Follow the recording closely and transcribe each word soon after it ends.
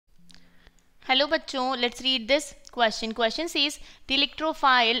Hello bachcho, let's read this question. Question says the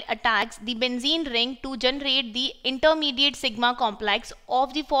electrophile attacks the benzene ring to generate the intermediate sigma complex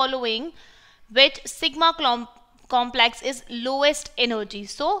of the following, which sigma complex is lowest energy.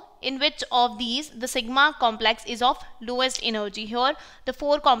 So in which of these the sigma complex is of lowest energy? Here the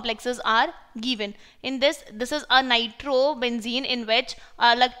four complexes are given. In this is a nitrobenzene in which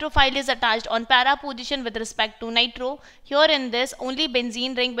electrophile is attached on para position with respect to nitro. Here in this only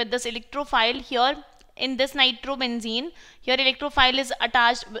benzene ring with this electrophile. Here in this nitrobenzene, here electrophile is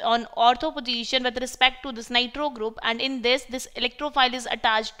attached on ortho position with respect to this nitro group, and in this electrophile is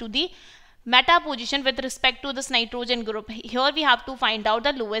attached to the meta position with respect to this nitrogen group. Here we have to find out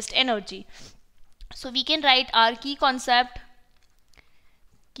the lowest energy. So we can write our key concept,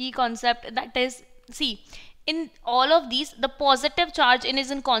 that is, see, in all of these the positive charge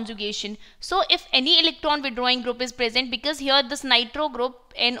is in conjugation. So if any electron withdrawing group is present, because here this nitro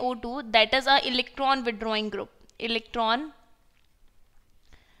group NO2, that is a electron withdrawing group,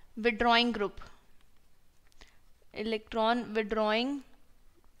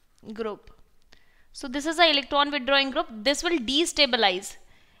 So this is a electron withdrawing group. This will destabilize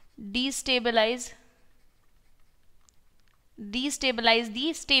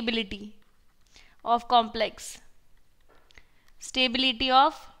the stability of complex.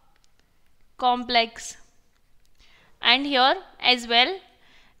 And here as well,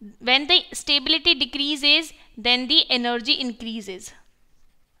 when the stability decreases, then the energy increases.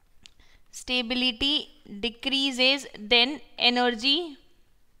 Stability decreases, then energy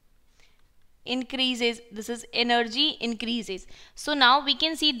increases. This is energy increases. So now we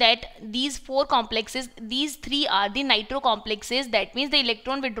can see that these four complexes, these three are the nitro complexes. That means the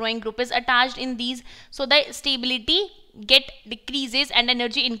electron withdrawing group is attached in these, so the stability decreases and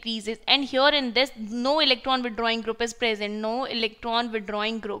energy increases. And here in this no electron withdrawing group is present,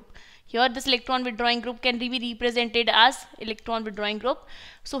 Here this electron withdrawing group can be represented as electron withdrawing group.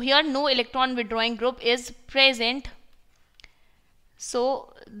 So here no electron withdrawing group is present.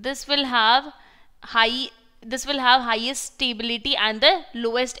 So this will have highest stability and the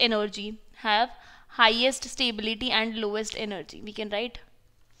lowest energy. We can write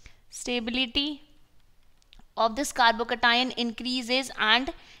stability of this carbocation increases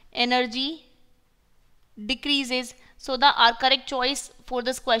and energy decreases. So our correct choice for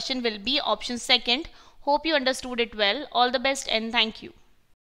this question will be option second. Hope you understood it well. All the best and thank you.